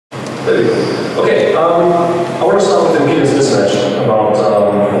There you go. Okay, I want to start with the impedance mismatch about,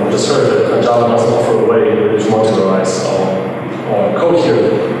 we just heard that Java doesn't offer a way to modularize our code here.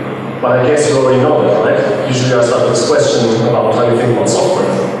 But I guess you already know that, right? Usually I start with this question about how you think about software.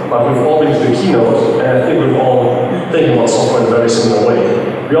 But we've all been to the keynote, and I think we've all thinking about software in a very similar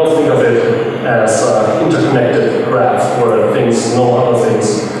way. We all think of it as interconnected graph where things know other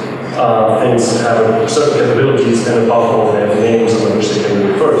things. Things have certain capabilities, and above all, they have names under which they can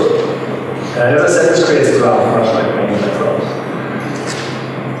be referred. And as I said, this creates a graph, much like painting that graph.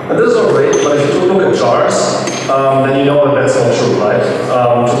 And this is all great, but if you look at jars, then you know that that's not true, right?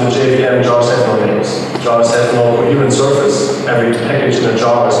 To the JVM, jars have no names. Jars have no coherent surface. Every package in a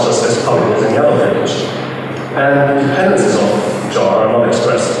jar is just as public as any other package. And dependencies of jar are not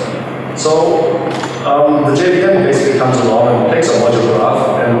expressed. So the JVM basically comes along and takes a module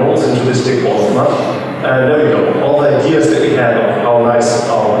graph and rolls into this big ball of mud. And there we go. All the ideas that we had of how nice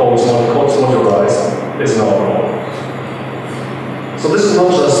our code's modularized is now wrong. So this is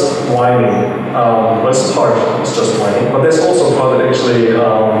not just whining. This part is just whining, but there's also a part that actually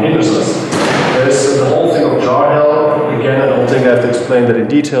hinders us. There's the whole thing of jar hell. Again, I don't think I have to explain that in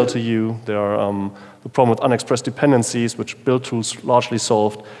detail to you. There are the problem with unexpressed dependencies, which build tools largely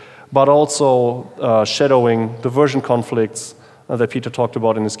solved, but also shadowing, the version conflicts that Peter talked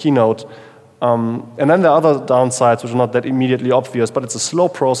about in his keynote. And then there are other downsides which are not that immediately obvious, but it's a slow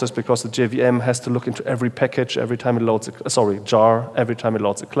process because the JVM has to look into every package every time it loads jar every time it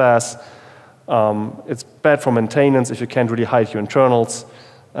loads a class. It's bad for maintenance if you can't really hide your internals.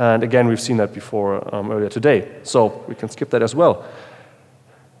 And again, we've seen that before earlier today. So we can skip that as well.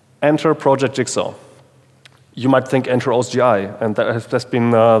 Enter Project Jigsaw. You might think enter OSGI, and that's been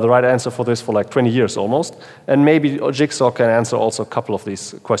the right answer for this for like 20 years almost. And maybe Jigsaw can answer also a couple of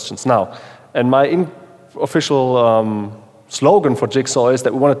these questions now. And my official slogan for Jigsaw is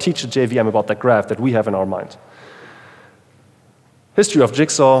that we want to teach the JVM about that graph that we have in our mind. History of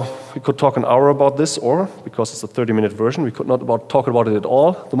Jigsaw, we could talk an hour about this, or, because it's a 30-minute version, we could not talk about it at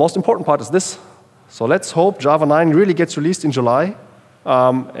all. The most important part is this. So let's hope Java 9 really gets released in July.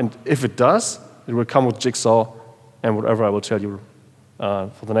 And if it does, it will come with Jigsaw and whatever I will tell you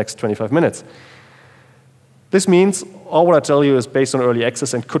for the next 25 minutes. This means all what I tell you is based on early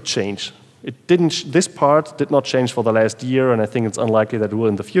access and could change. It didn't. This part did not change for the last year, and I think it's unlikely that it will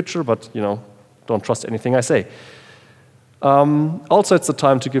in the future. But don't trust anything I say. Also, it's the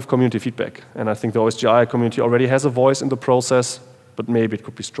time to give community feedback, and I think the OSGI community already has a voice in the process, but maybe it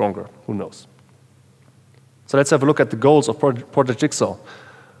could be stronger. Who knows? So let's have a look at the goals of Project Jigsaw.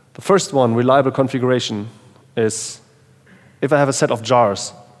 The first one, reliable configuration, is if I have a set of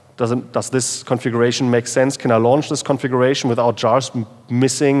jars, does this configuration make sense? Can I launch this configuration without jars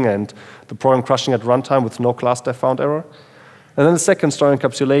missing and the program crashing at runtime with no class def found error? And then the second, story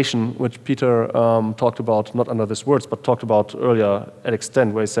encapsulation, which Peter talked about, not under these words, but talked about earlier at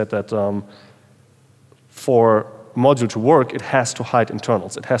extent, where he said that for module to work, it has to hide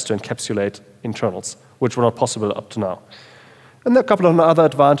internals. It has to encapsulate internals, which were not possible up to now. And there are a couple of other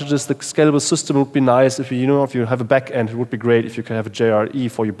advantages. The scalable system would be nice if if you have a backend. It would be great if you can have a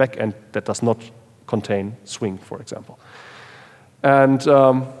JRE for your backend that does not contain swing, for example. And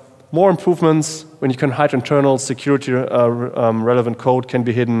more improvements when you can hide internals, security relevant code can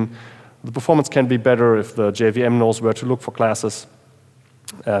be hidden. The performance can be better if the JVM knows where to look for classes.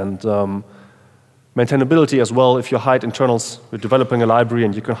 And maintainability as well. If you hide internals, you're developing a library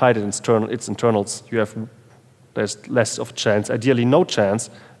and you can hide its internals, there's less of a chance, ideally no chance,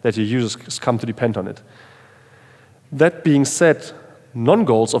 that your users come to depend on it. That being said,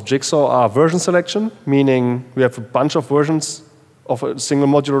 non-goals of Jigsaw are version selection, meaning we have a bunch of versions of a single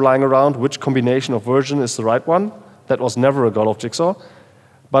module lying around. Which combination of version is the right one? That was never a goal of Jigsaw.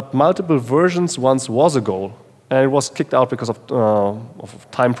 But multiple versions once was a goal, and it was kicked out because of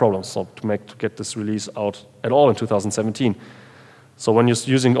time problems, so to get this release out at all in 2017. So when you're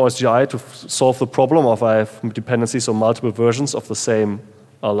using OSGI to solve the problem of I have dependencies or multiple versions of the same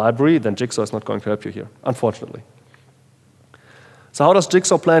library, then Jigsaw is not going to help you here, unfortunately. So how does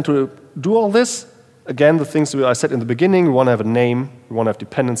Jigsaw plan to do all this? Again, the things I said in the beginning, we want to have a name, we want to have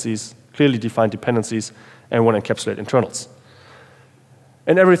dependencies, clearly defined dependencies, and we want to encapsulate internals.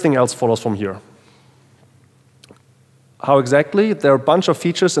 And everything else follows from here. How exactly? There are a bunch of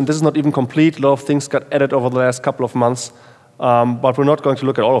features, and this is not even complete. A lot of things got added over the last couple of months. But we're not going to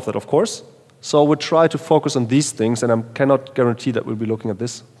look at all of that, of course. So we'll try to focus on these things, and I cannot guarantee that we'll be looking at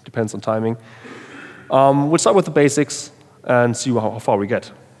this. Depends on timing. We'll start with the basics and see how far we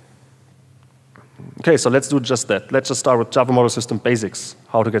get. OK, so let's do just that. Let's just start with Java Model System basics,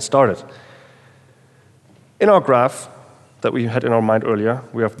 how to get started. In our graph, that we had in our mind earlier,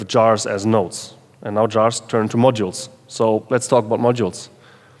 we have the jars as nodes. And now jars turn to modules. So let's talk about modules.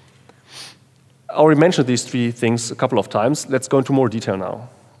 I already mentioned these three things a couple of times. Let's go into more detail now.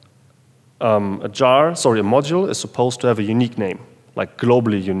 A module is supposed to have a unique name, like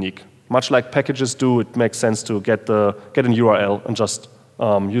globally unique. Much like packages do, it makes sense to get an URL and just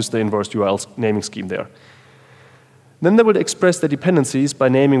use the inverse URL naming scheme there. Then they will express their dependencies by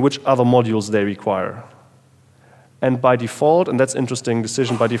naming which other modules they require. And by default, and that's an interesting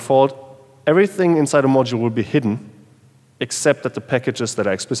decision, by default, everything inside a module will be hidden, except that the packages that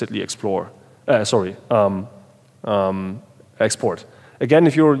are explicitly export. Again,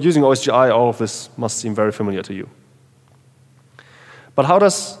 if you're using OSGI, all of this must seem very familiar to you. But how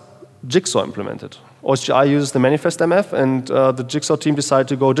does Jigsaw implement it? OSGI uses the manifest MF, and the Jigsaw team decided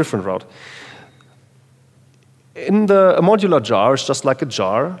to go a different route. A modular jar is just like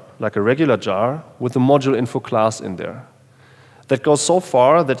a regular jar, with the module info class in there. That goes so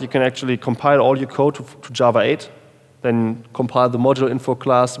far that you can actually compile all your code to Java 8, then compile the module info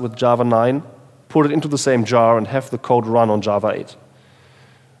class with Java 9, put it into the same jar, and have the code run on Java 8.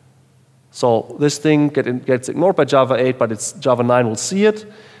 So this thing gets ignored by Java 8, but Java 9 will see it.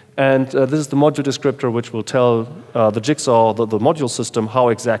 And this is the module descriptor, which will tell the Jigsaw, the module system, how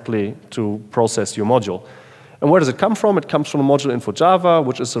exactly to process your module. And where does it come from? It comes from the module info Java,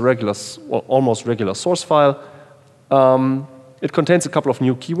 which is a regular, almost regular source file. It contains a couple of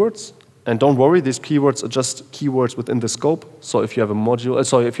new keywords. And don't worry, these keywords are just keywords within the scope. So if you have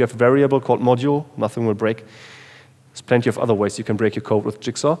if you have a variable called module, nothing will break. There's plenty of other ways you can break your code with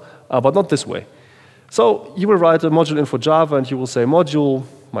Jigsaw, but not this way. So you will write a module info Java, and you will say module,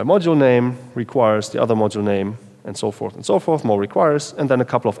 my module name requires the other module name, and so forth, more requires, and then a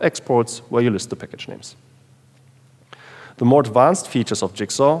couple of exports where you list the package names. The more advanced features of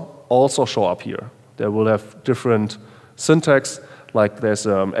Jigsaw also show up here. They will have different syntax, like there's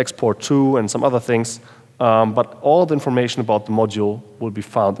export to and some other things, but all the information about the module will be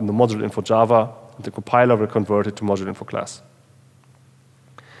found in the module info Java, and the compiler will convert it to module info class.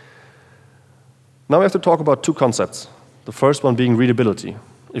 Now we have to talk about two concepts. The first one being readability.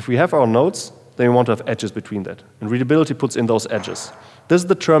 If we have our nodes, then we want to have edges between that. And readability puts in those edges. This is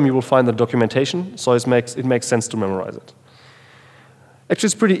the term you will find in the documentation, so it makes sense to memorize it. Actually,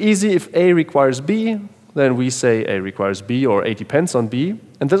 it's pretty easy. If A requires B, then we say A requires B or A depends on B.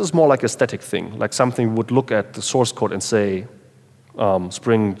 And this is more like a static thing, like something we would look at the source code and say,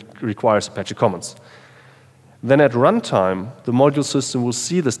 Spring requires Apache Commons. Then at runtime, the module system will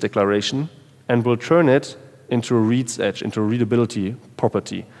see this declaration and will turn it into a reads edge, into a readability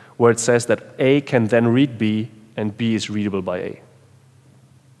property, where it says that A can then read B, and B is readable by A.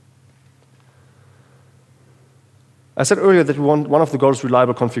 I said earlier that one of the goals is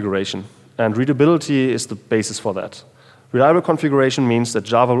reliable configuration, and readability is the basis for that. Reliable configuration means that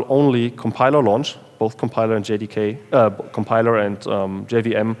Java will only compile or launch, both compiler and compiler and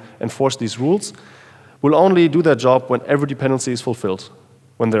JVM enforce these rules, will only do their job when every dependency is fulfilled,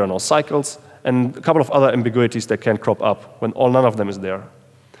 when there are no cycles, and a couple of other ambiguities that can crop up when none of them is there.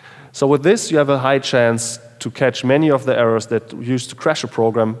 So with this, you have a high chance to catch many of the errors that used to crash a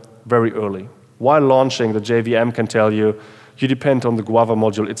program very early. While launching, the JVM can tell you, you depend on the Guava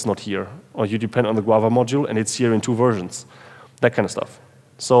module, it's not here. Or you depend on the Guava module, and it's here in 2 versions. That kind of stuff.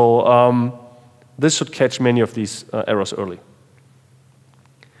 So this should catch many of these errors early.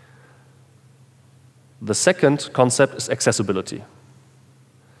 The second concept is accessibility.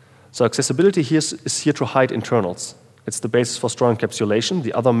 So accessibility here is here to hide internals. It's the basis for strong encapsulation,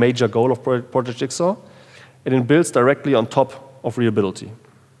 the other major goal of Project Jigsaw, and it builds directly on top of readability.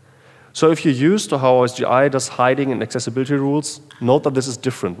 So if you're used to how OSGI does hiding and accessibility rules, note that this is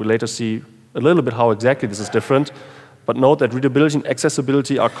different. We'll later see a little bit how exactly this is different, but note that readability and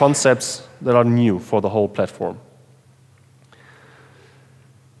accessibility are concepts that are new for the whole platform.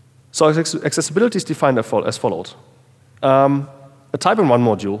 So accessibility is defined as followed. A type in one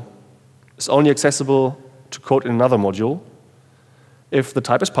module is only accessible to code in another module if the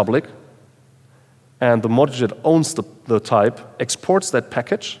type is public and the module that owns the type exports that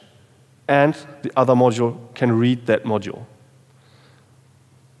package and the other module can read that module.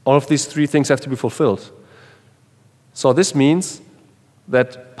 All of these 3 things have to be fulfilled. So this means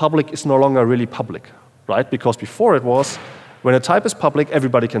that public is no longer really public, right? Because before it was, when a type is public,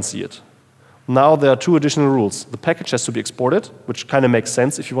 everybody can see it. Now there are 2 additional rules. The package has to be exported, which kind of makes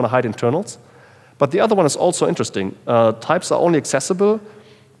sense if you want to hide internals. But the other one is also interesting. Types are only accessible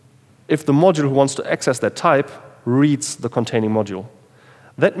if the module who wants to access that type reads the containing module.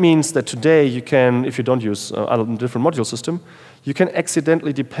 That means that today you can, if you don't use a different module system, you can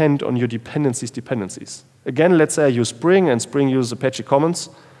accidentally depend on your dependencies. Again, let's say I use Spring and Spring uses Apache Commons.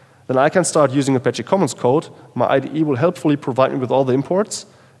 Then I can start using Apache Commons code. My IDE will helpfully provide me with all the imports.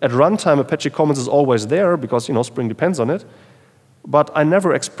 At runtime, Apache Commons is always there because Spring depends on it. But I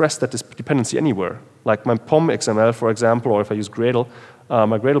never express that dependency anywhere. Like my POM XML, for example, or if I use Gradle,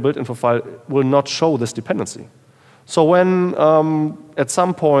 my Gradle build info file will not show this dependency. So when at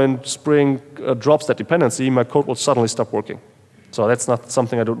some point Spring drops that dependency, my code will suddenly stop working. So that's not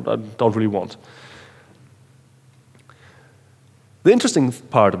something I don't really want. The interesting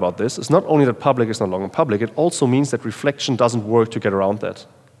part about this is not only that public is no longer public, it also means that reflection doesn't work to get around that.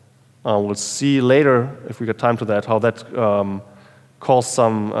 We'll see later, if we get time to that, how that caused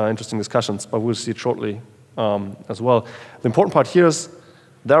some interesting discussions, but we'll see it shortly as well. The important part here is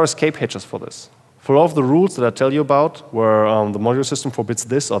there are escape hatches for this. For all of the rules that I tell you about, where the module system forbids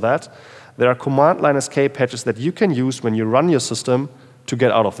this or that, there are command line escape hatches that you can use when you run your system to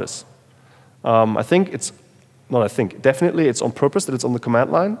get out of this. Definitely it's on purpose that it's on the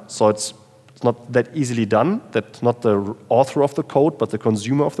command line, so it's not that easily done, that not the author of the code, but the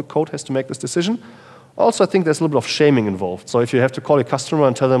consumer of the code has to make this decision. Also, I think there's a little bit of shaming involved. So if you have to call your customer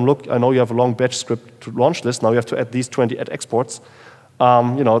and tell them, look, I know you have a long batch script to launch this, now you have to add these 20 add exports,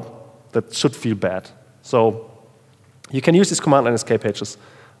 that should feel bad. So you can use these command line escape hatches,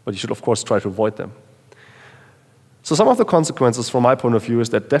 but you should, of course, try to avoid them. So some of the consequences from my point of view is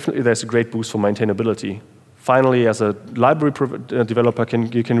that definitely there's a great boost for maintainability. Finally, as a library developer,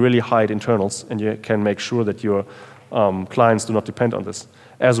 you can really hide internals, and you can make sure that your clients do not depend on this.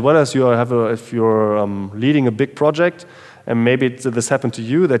 As well as if you're leading a big project, and maybe this happened to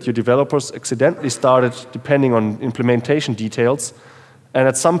you, that your developers accidentally started depending on implementation details, and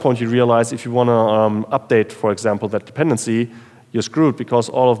at some point you realize if you want to update, for example, that dependency, you're screwed because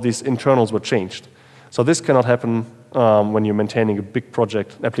all of these internals were changed. So this cannot happen when you're maintaining a big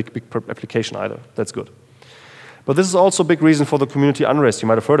project, big application either. That's good. But this is also a big reason for the community unrest you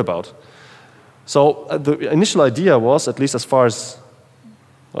might have heard about. So the initial idea was, at least as far as,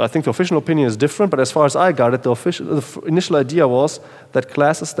 I think the official opinion is different, but as far as I got it, the initial idea was that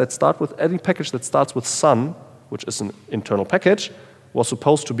classes that start with, any package that starts with sun, which is an internal package, was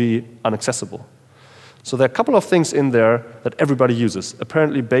supposed to be inaccessible. So there are a couple of things in there that everybody uses.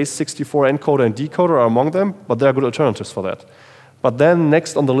 Apparently base64 encoder and decoder are among them, but there are good alternatives for that. But then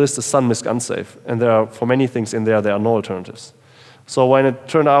next on the list is sun misc unsafe, and there are, for many things in there are no alternatives. So when it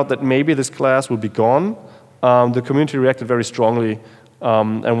turned out that maybe this class would be gone, the community reacted very strongly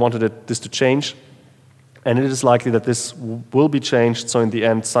and wanted this to change. And it is likely that this will be changed, so in the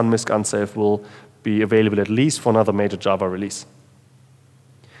end, sun misc unsafe will be available at least for another major Java release.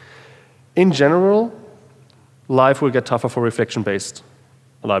 In general, life will get tougher for reflection-based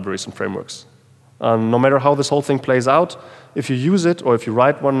libraries and frameworks. No matter how this whole thing plays out, if you use it or if you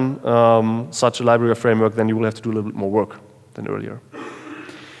write one such a library or framework, then you will have to do a little bit more work than earlier.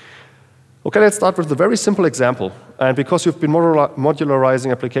 Okay, let's start with a very simple example. And because you've been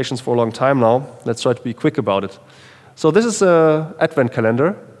modularizing applications for a long time now, let's try to be quick about it. So this is an advent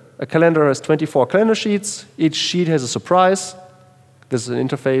calendar. A calendar has 24 calendar sheets. Each sheet has a surprise. This is an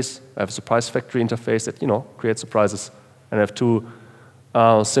interface. I have a surprise factory interface that creates surprises. And I have two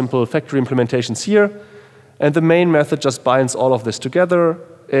simple factory implementations here. And the main method just binds all of this together.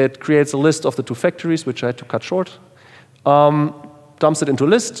 It creates a list of the two factories, which I had to cut short, dumps it into a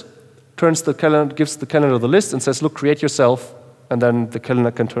list, gives the calendar the list and says, look, create yourself, and then the calendar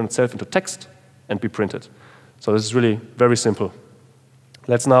can turn itself into text and be printed. So this is really very simple.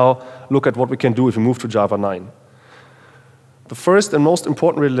 Let's now look at what we can do if we move to Java 9. The first and most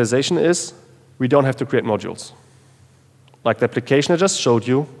important realization is we don't have to create modules. Like the application I just showed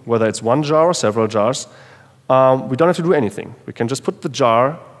you, whether it's one jar or several jars, we don't have to do anything. We can just put the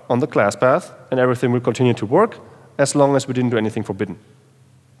jar on the class path, and everything will continue to work as long as we didn't do anything forbidden.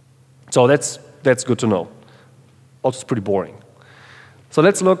 So that's good to know. Also, it's pretty boring. So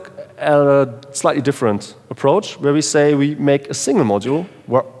let's look at a slightly different approach, where we say we make a single module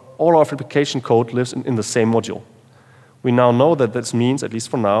where all our application code lives in the same module. We now know that this means, at least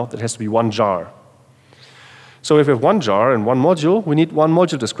for now, that it has to be one jar. So if we have one jar and one module, we need one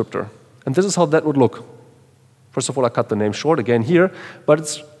module descriptor. And this is how that would look. First of all, I cut the name short again here, but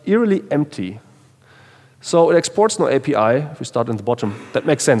it's eerily empty. So it exports no API, if we start in the bottom. That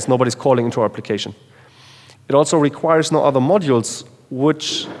makes sense, nobody's calling into our application. It also requires no other modules,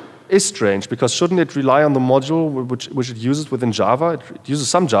 which is strange, because shouldn't it rely on the module which it uses within Java? It uses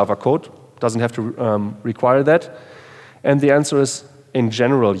some Java code, doesn't have to require that. And the answer is, in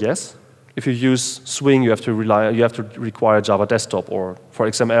general, yes. If you use Swing, you have to require Java Desktop, or for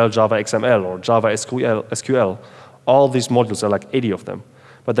XML, Java XML, or Java SQL. All these modules are like 80 of them.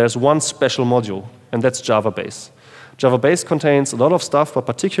 but there's one special module, and that's Java Base. Java Base contains a lot of stuff, but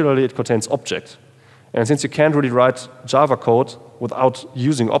particularly it contains object. And since you can't really write Java code without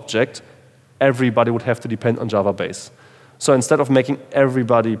using object, everybody would have to depend on Java Base. So instead of making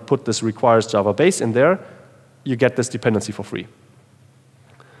everybody put this requires Java Base in there, you get this dependency for free.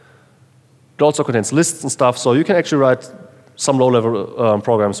 It also contains lists and stuff, so you can actually write some low-level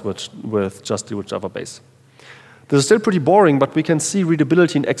programs with Java Base. This is still pretty boring, but we can see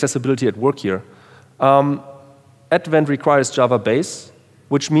readability and accessibility at work here. Advent requires Java Base,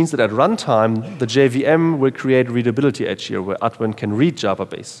 which means that at runtime, the JVM will create readability edge here, where Advent can read Java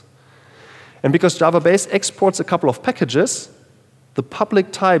Base. And because Java Base exports a couple of packages, the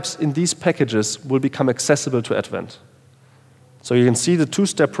public types in these packages will become accessible to Advent. So you can see the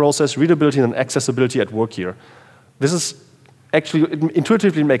two-step process, readability and accessibility at work here. This is actually, it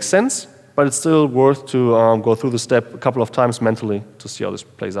intuitively makes sense, but it's still worth to go through the step a couple of times mentally to see how this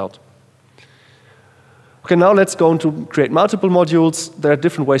plays out. Okay, now let's go into create multiple modules. There are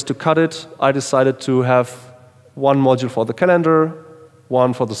different ways to cut it. I decided to have one module for the calendar,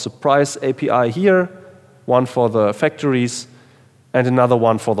 one for the surprise API here, one for the factories, and another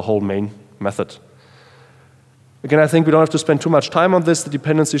one for the whole main method. Again, I think we don't have to spend too much time on this. The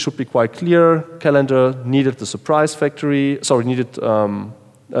dependency should be quite clear. Calendar needed the surprise factory, needed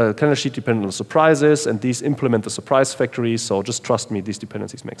calendar sheet dependent on surprises, and these implement the surprise factory, so just trust me, these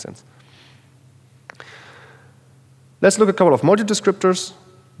dependencies make sense. Let's look at a couple of module descriptors,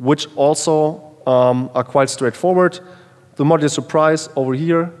 which also are quite straightforward. The module surprise over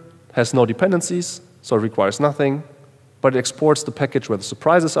here has no dependencies, so it requires nothing, but it exports the package where the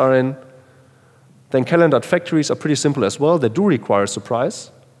surprises are in. Then calendar.factories are pretty simple as well. They do require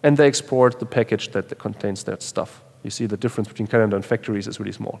surprise, and they export the package that contains that stuff. You see the difference between calendar and factories is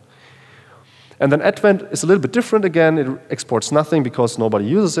really small. And then Advent is a little bit different again. It exports nothing because nobody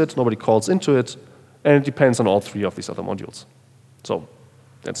uses it, nobody calls into it, and it depends on all three of these other modules. So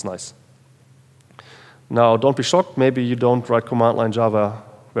that's nice. Now, don't be shocked. Maybe you don't write command line Java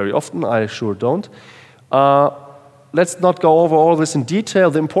very often. I sure don't. Let's not go over all this in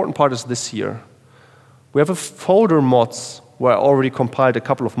detail. The important part is this here. We have a folder mods where I already compiled a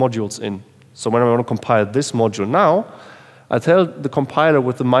couple of modules in. So when I want to compile this module now, I tell the compiler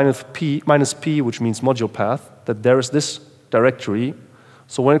with the minus p, which means module path, that there is this directory.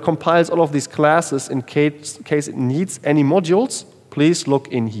 So when it compiles all of these classes, in case it needs any modules, please look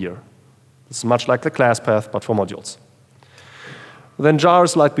in here. It's much like the class path, but for modules. Then jar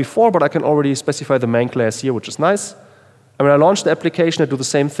is like before, but I can already specify the main class here, which is nice. And when I launch the application, I do the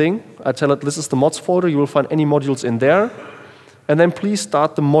same thing. I tell it, this is the mods folder. You will find any modules in there. And then please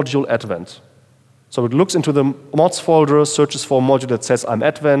start the module Advent. So it looks into the mods folder, searches for a module that says I'm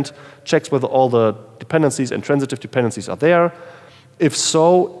Advent, checks whether all the dependencies and transitive dependencies are there. If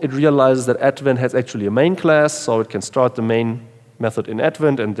so, it realizes that Advent has actually a main class, so it can start the main method in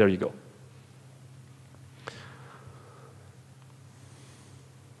Advent, and there you go.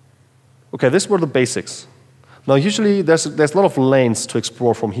 Okay, these were the basics. Now, usually there's a lot of lanes to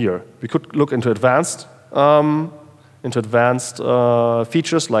explore from here. We could look into advanced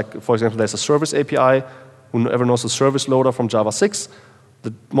features, like, for example, there's a service API. Whoever knows the service loader from Java 6,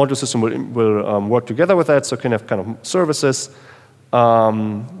 the module system will work together with that, so you can have kind of services. There are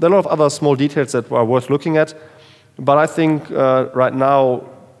a lot of other small details that are worth looking at, but I think right now,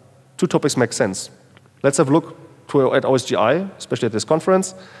 two topics make sense. Let's have a look at OSGI, especially at this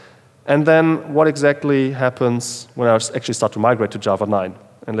conference. And then what exactly happens when I actually start to migrate to Java 9?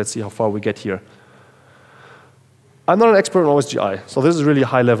 And let's see how far we get here. I'm not an expert on OSGI, so this is really a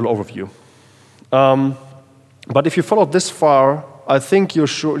high-level overview. But if you followed this far, I think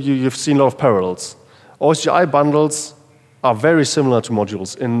you've seen a lot of parallels. OSGI bundles are very similar to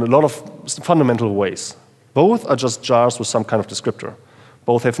modules in a lot of fundamental ways. Both are just jars with some kind of descriptor.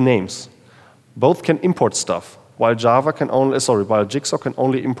 Both have names. Both can import stuff. While Jigsaw can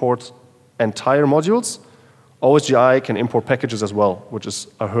only import entire modules, OSGI can import packages as well, which is,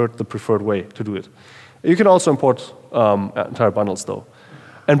 I heard, the preferred way to do it. You can also import entire bundles, though.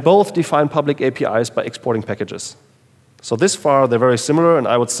 And both define public APIs by exporting packages. So this far, they're very similar, and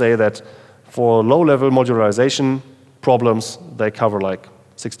I would say that for low-level modularization problems, they cover like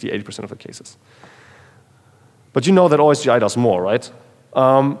 60, 80% of the cases. But you know that OSGI does more, right?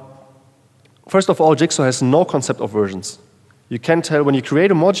 First of all, Jigsaw has no concept of versions. You can tell, when you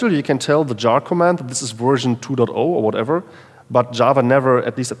create a module, you can tell the jar command that this is version 2.0 or whatever, but Java never,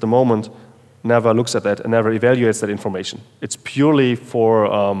 at least at the moment, never looks at that and never evaluates that information. It's purely for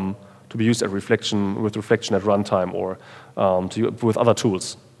to be used at with reflection at runtime or with other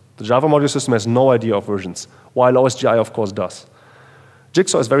tools. The Java module system has no idea of versions, while OSGI, of course, does.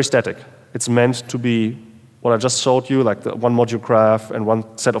 Jigsaw is very static. It's meant to be what I just showed you, like the one module graph and one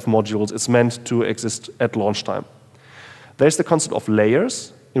set of modules. It's meant to exist at launch time. There's the concept of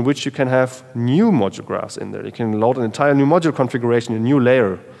layers, in which you can have new module graphs in there. You can load an entire new module configuration, a new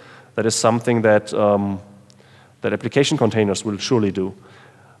layer. That is something that, that application containers will surely do.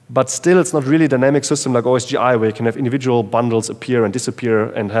 But still, it's not really a dynamic system like OSGI, where you can have individual bundles appear and disappear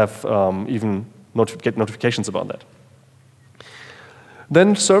and have even get notifications about that.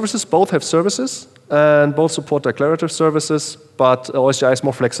 Then services, both have services, and both support declarative services, but OSGI is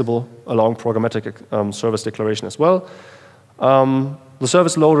more flexible, allowing programmatic service declaration as well. The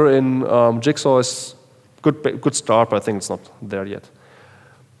service loader in Jigsaw is good start, but I think it's not there yet.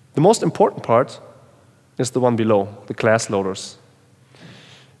 The most important part is the one below, the class loaders.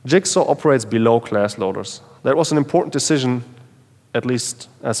 Jigsaw operates below class loaders. That was an important decision, at least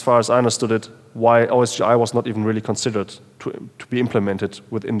as far as I understood it, why OSGI was not even really considered to be implemented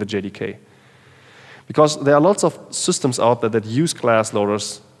within the JDK. Because there are lots of systems out there that use class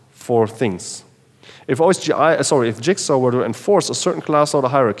loaders for things. If Jigsaw were to enforce a certain class loader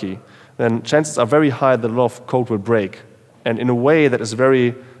hierarchy, then chances are very high that a lot of code will break, and in a way that is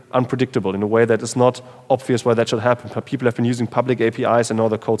very unpredictable, in a way that is not obvious why that should happen. People have been using public APIs and now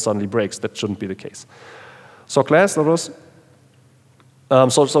the code suddenly breaks. That shouldn't be the case. So class loaders,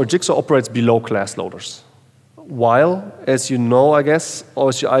 so Jigsaw operates below class loaders. While, as you know, I guess,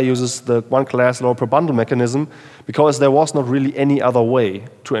 OSGI uses the one class loader per bundle mechanism because there was not really any other way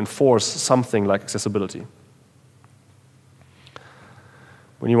to enforce something like accessibility.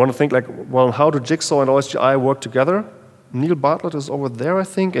 When you want to think like, well, how do Jigsaw and OSGI work together? Neil Bartlett is over there, I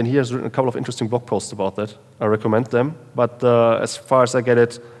think, and he has written a couple of interesting blog posts about that. I recommend them. But as far as I get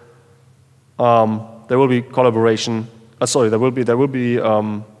it, there will be collaboration. They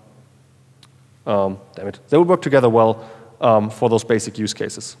will work together well for those basic use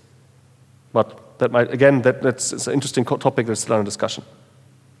cases. But that might, again, that's an interesting topic that's still under discussion.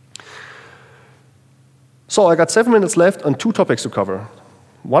 So I got 7 minutes left and 2 topics to cover.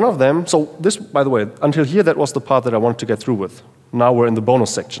 One of them, so this, by the way, until here, that was the part that I wanted to get through with. Now we're in the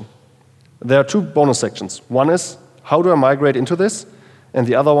bonus section. There are 2 bonus sections. One is, how do I migrate into this? And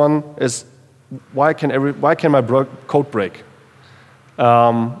the other one is, why can my code break?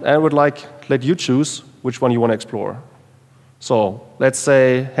 And I would let you choose which one you want to explore. So let's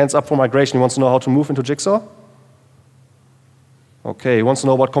say, hands up for migration. He wants to know how to move into Jigsaw? Okay, he wants to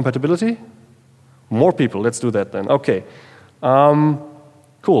know about compatibility? More people, let's do that then. Okay.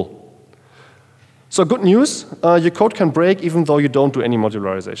 Cool. So good news, your code can break even though you don't do any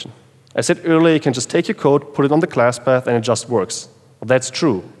modularization. I said earlier, you can just take your code, put it on the class path, and it just works. Well, that's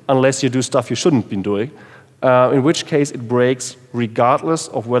true, unless you do stuff you shouldn't be doing, in which case it breaks regardless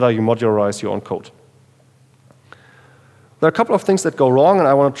of whether you modularize your own code. There are a couple of things that go wrong, and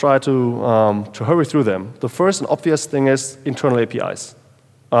I want to try to hurry through them. The first and obvious thing is internal APIs.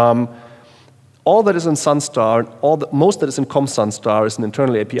 All that is in Sunstar, most that is in ComSunstar is an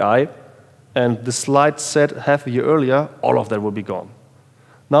internal API, and the slide said half a year earlier, all of that will be gone.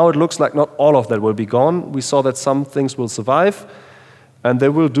 Now it looks like not all of that will be gone. We saw that some things will survive, and they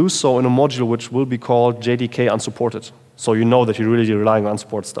will do so in a module which will be called JDK unsupported. So you know that you're really relying on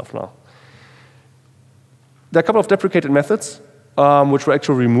unsupported stuff now. There are a couple of deprecated methods which were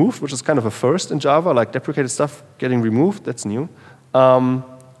actually removed, which is kind of a first in Java, like deprecated stuff getting removed, that's new.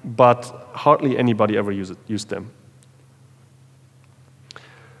 But hardly anybody ever used them.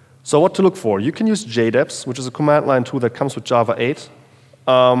 So what to look for? You can use JDEPs, which is a command line tool that comes with Java 8,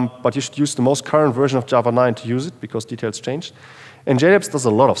 but you should use the most current version of Java 9 to use it because details changed. And JDEPs does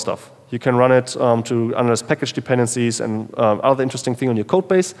a lot of stuff. You can run it to analyze package dependencies and other interesting thing on your code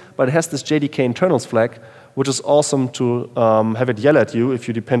base, but it has this JDK internals flag, which is awesome to have it yell at you if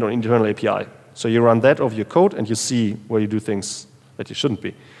you depend on internal API. So you run that over your code and you see where you do things that you shouldn't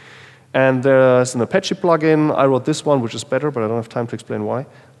be. And there's an Apache plugin. I wrote this one, which is better, but I don't have time to explain why.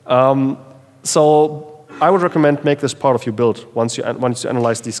 So I would recommend make this part of your build once you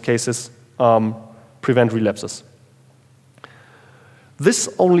analyze these cases, prevent relapses. This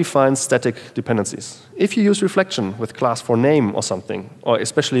only finds static dependencies. If you use reflection with class for name or something, or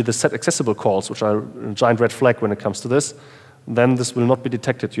especially the set accessible calls, which are a giant red flag when it comes to this, then this will not be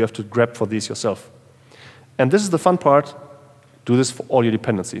detected. You have to grab for these yourself. And this is the fun part. Do this for all your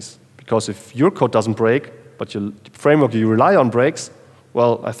dependencies. Because if your code doesn't break, but your framework you rely on breaks,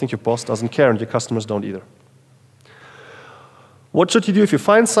 well, I think your boss doesn't care and your customers don't either. What should you do if you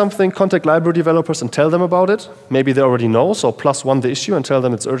find something? Contact library developers and tell them about it. Maybe they already know, so +1 the issue and tell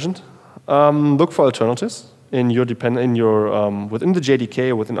them it's urgent. Look for alternatives within the JDK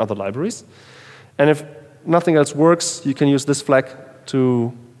or within other libraries. And if nothing else works, you can use this flag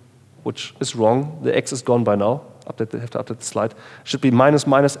to, which is wrong. The X is gone by now. Have to update the slide. Should be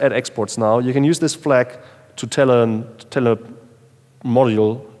 -- add exports now. You can use this flag to tell a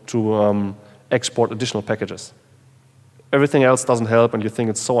module to export additional packages. Everything else doesn't help, and you think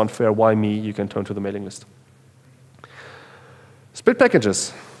it's so unfair, why me? You can turn to the mailing list. Split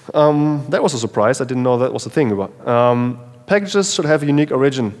packages. That was a surprise. I didn't know that was a thing. Packages should have a unique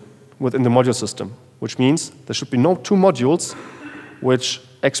origin within the module system, which means there should be no two modules which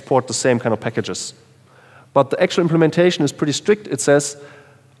export the same kind of packages. But the actual implementation is pretty strict. It says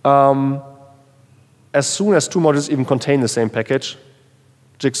as soon as two modules even contain the same package,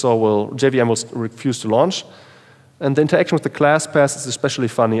 JVM will refuse to launch. And the interaction with the class path is especially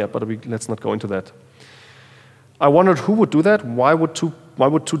funny, but let's not go into that. I wondered who would do that. Why would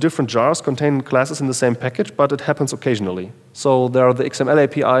two different jars contain classes in the same package? But it happens occasionally. So there are the XML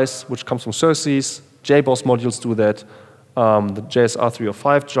APIs, which comes from Xerces. JBoss modules do that. The JSR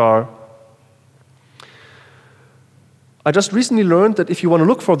 305 jar. I just recently learned that if you want to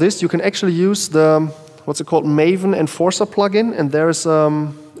look for this, you can actually use the, what's it called, Maven Enforcer plugin, and there is a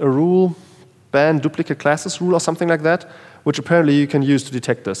rule, ban duplicate classes rule or something like that, which apparently you can use to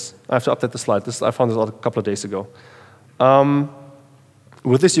detect this. I have to update the slide. I found this out a couple of days ago.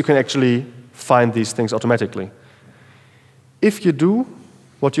 With this, you can actually find these things automatically. If you do,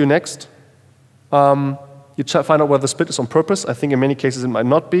 what do you next? You find out whether the split is on purpose. I think in many cases it might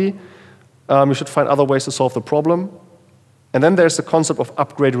not be. You should find other ways to solve the problem. And then there's the concept of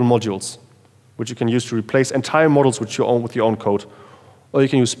upgradable modules, which you can use to replace entire models with your own code. Or you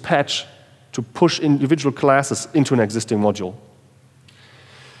can use patch to push individual classes into an existing module.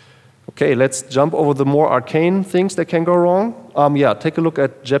 Okay, let's jump over the more arcane things that can go wrong. Yeah, take a look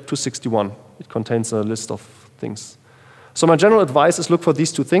at JEP 261. It contains a list of things. So my general advice is look for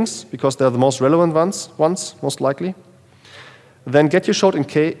these two things, because they're the most relevant ones, most likely. Then get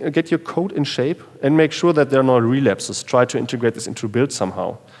your code in shape and make sure that there are no relapses. Try to integrate this into build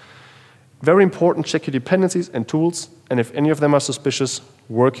somehow. Very important, check your dependencies and tools, and if any of them are suspicious,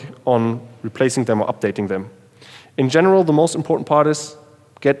 work on replacing them or updating them. In general, the most important part is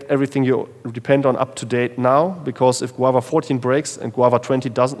get everything you depend on up to date now, because if Guava 14 breaks and Guava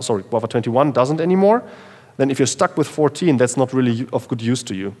 21 doesn't anymore, then if you're stuck with 14, that's not really of good use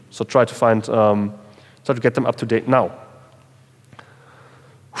to you. So try to get them up to date now.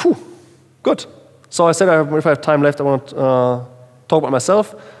 Whew, good. So I said if I have time left, I want to talk about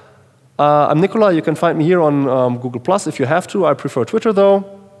myself. I'm Nicolai. You can find me here on Google+, if you have to. I prefer Twitter, though.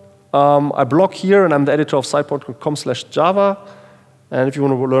 I blog here, and I'm the editor of SitePoint.com/Java. And if you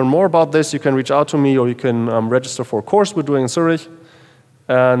want to learn more about this, you can reach out to me, or you can register for a course we're doing in Zurich.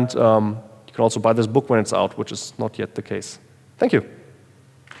 And you can also buy this book when it's out, which is not yet the case. Thank you.